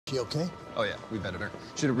She okay? Oh, yeah, we vetted her.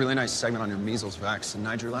 She did a really nice segment on your measles vax in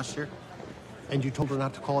Niger last year. And you told her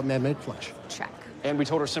not to call it man-made flesh? Check. And we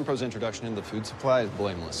told her Simpro's introduction into the food supply is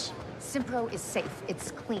blameless. Simpro is safe.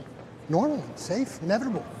 It's clean. Normal, safe,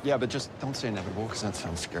 inevitable. Yeah, but just don't say inevitable, because that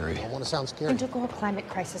sounds scary. I don't want to sound scary. Integral climate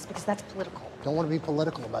crisis, because that's political. Don't want to be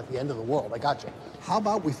political about the end of the world. I got you. How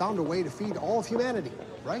about we found a way to feed all of humanity,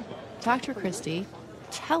 right? Dr. Christie,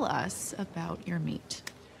 tell us about your meat.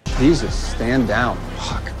 Jesus, stand down.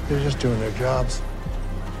 Fuck. They're just doing their jobs.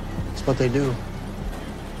 It's what they do.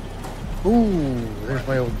 Ooh, there's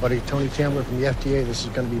my old buddy Tony Chandler from the FDA. This is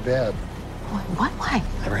going to be bad. What? Why?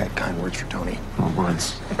 Never had kind words for Tony. Not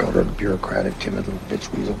once. I called her a bureaucratic, timid little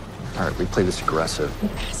bitch weasel. All right, we play this aggressive.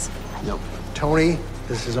 Yes. No. Tony,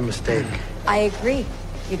 this is a mistake. I agree.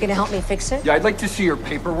 You gonna help me fix it? Yeah, I'd like to see your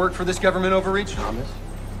paperwork for this government overreach. Thomas,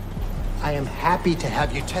 I am happy to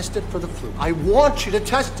have you tested for the flu. I want you to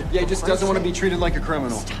test it. Yeah, he just doesn't want to be treated like a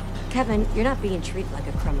criminal. Stop. Kevin, you're not being treated like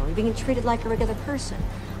a criminal. You're being treated like a regular person.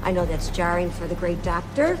 I know that's jarring for the great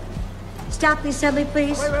doctor. Stop the assembly,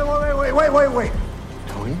 please. Wait.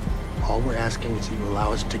 Tony, all we're asking is you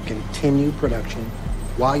allow us to continue production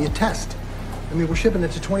while you test. I mean, we're shipping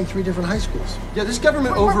it to 23 different high schools. Yeah, this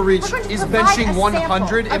government overreach we're going to is provide benching a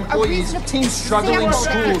 100 sample, a employees, reasonable teams struggling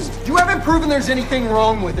sample. schools. You haven't proven there's anything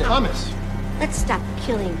wrong with it. Thomas. Let's stop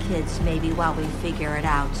killing kids, maybe, while we figure it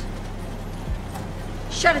out.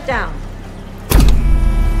 Shut it down.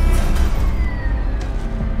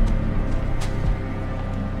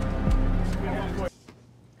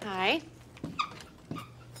 Hi.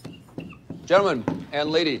 Gentlemen and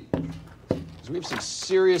lady, we have some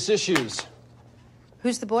serious issues.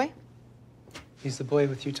 Who's the boy? He's the boy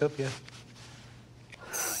with Utopia.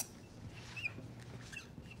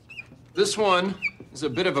 This one is a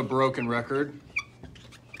bit of a broken record.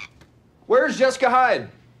 Where's Jessica Hyde?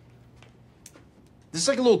 This is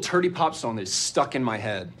like a little turdy pop song that's stuck in my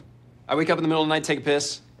head. I wake up in the middle of the night, take a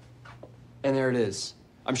piss, and there it is.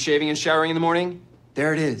 I'm shaving and showering in the morning,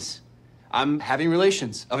 there it is. I'm having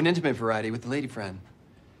relations of an intimate variety with a lady friend.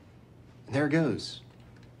 And there it goes.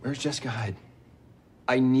 Where's Jessica Hyde?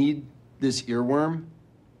 I need this earworm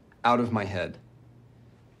out of my head.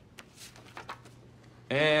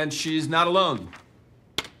 And she's not alone.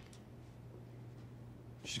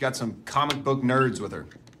 She's got some comic book nerds with her.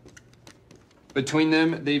 Between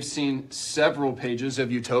them, they've seen several pages of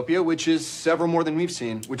Utopia, which is several more than we've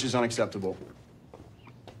seen, which is unacceptable.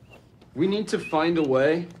 We need to find a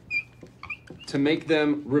way to make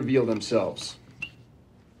them reveal themselves.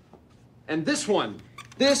 And this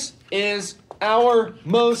is our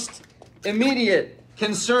most immediate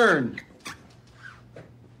concern.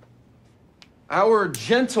 Our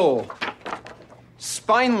gentle,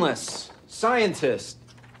 spineless scientist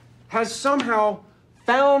has somehow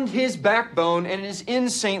found his backbone and is in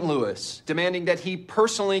St. Louis, demanding that he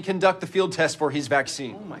personally conduct the field test for his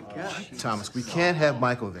vaccine. Oh my gosh. Thomas, we can't have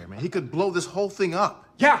Michael there, man. He could blow this whole thing up.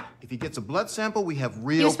 Yeah. If he gets a blood sample, we have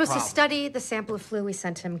real He was supposed problems. to study the sample of flu we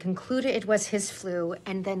sent him, conclude it was his flu,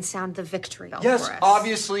 and then sound the victory all Yes, for us.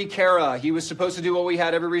 obviously, Kara. He was supposed to do what we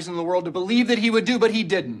had every reason in the world to believe that he would do, but he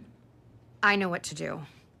didn't. I know what to do.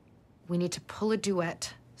 We need to pull a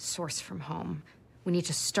duet, source from home. We need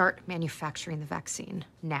to start manufacturing the vaccine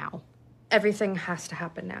now. Everything has to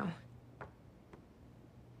happen now.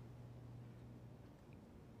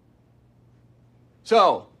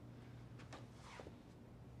 So,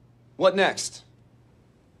 what next?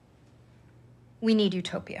 We need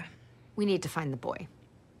Utopia. We need to find the boy.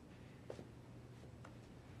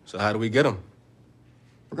 So how do we get him?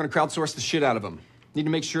 We're gonna crowdsource the shit out of him. Need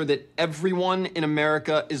to make sure that everyone in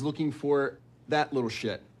America is looking for that little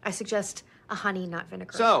shit. I suggest a honey, not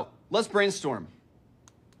vinegar. So, let's brainstorm.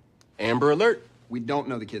 Amber Alert. We don't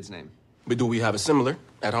know the kid's name. But do we have a similar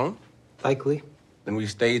at home? Likely. Then we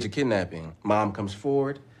stage a kidnapping. Mom comes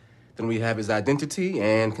forward. Then we have his identity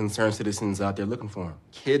and concerned citizens out there looking for him.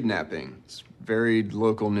 Kidnapping. It's very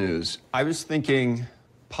local news. I was thinking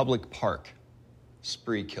public park.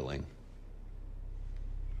 Spree killing.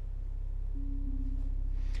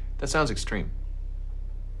 That sounds extreme.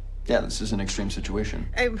 Yeah, this is an extreme situation.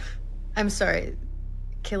 I'm sorry.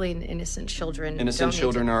 Killing innocent children. Innocent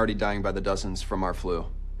children are already dying by the dozens from our flu.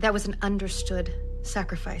 That was an understood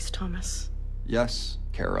sacrifice, Thomas. Yes,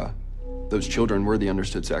 Kara. Those children were the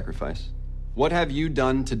understood sacrifice. What have you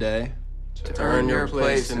done today To earn your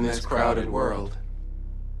place in this crowded world.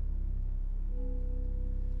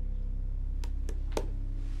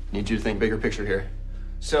 Need you to think bigger picture here.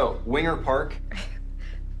 So, Winger Park,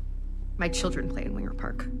 My children play in Winger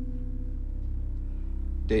Park.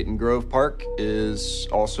 Dayton Grove Park is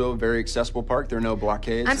also a very accessible park. There are no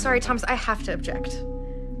blockades. I'm sorry, Thomas, I have to object.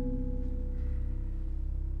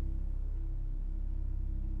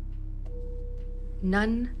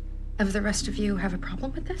 None of the rest of you have a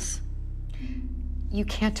problem with this? You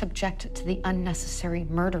can't object to the unnecessary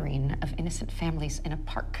murdering of innocent families in a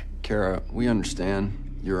park. Kara, we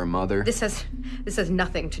understand. You're a mother. This has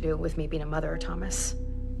nothing to do with me being a mother, Thomas.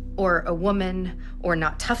 Or a woman, or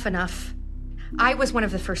not tough enough. I was one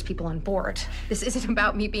of the first people on board. This isn't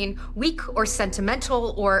about me being weak or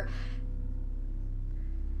sentimental or...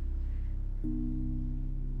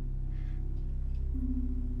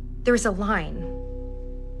 There is a line.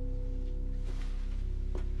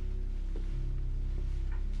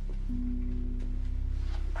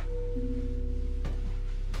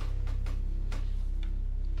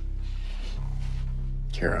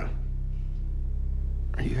 Kara,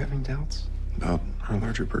 are you having doubts about our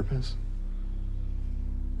larger purpose?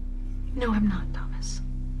 No, I'm not, Thomas.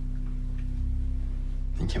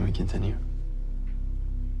 Then can we continue?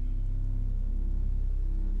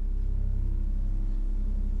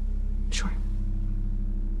 Sure.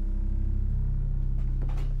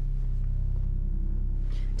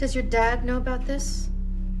 Does your dad know about this,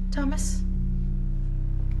 Thomas?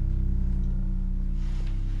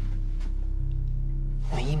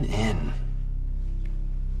 Lean in.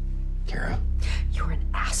 Kara. You're an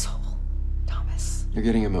asshole, Thomas. You're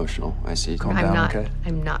getting emotional. I see. Calm down, okay?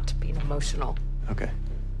 I'm not being emotional. Okay.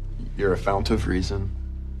 You're a fount of reason.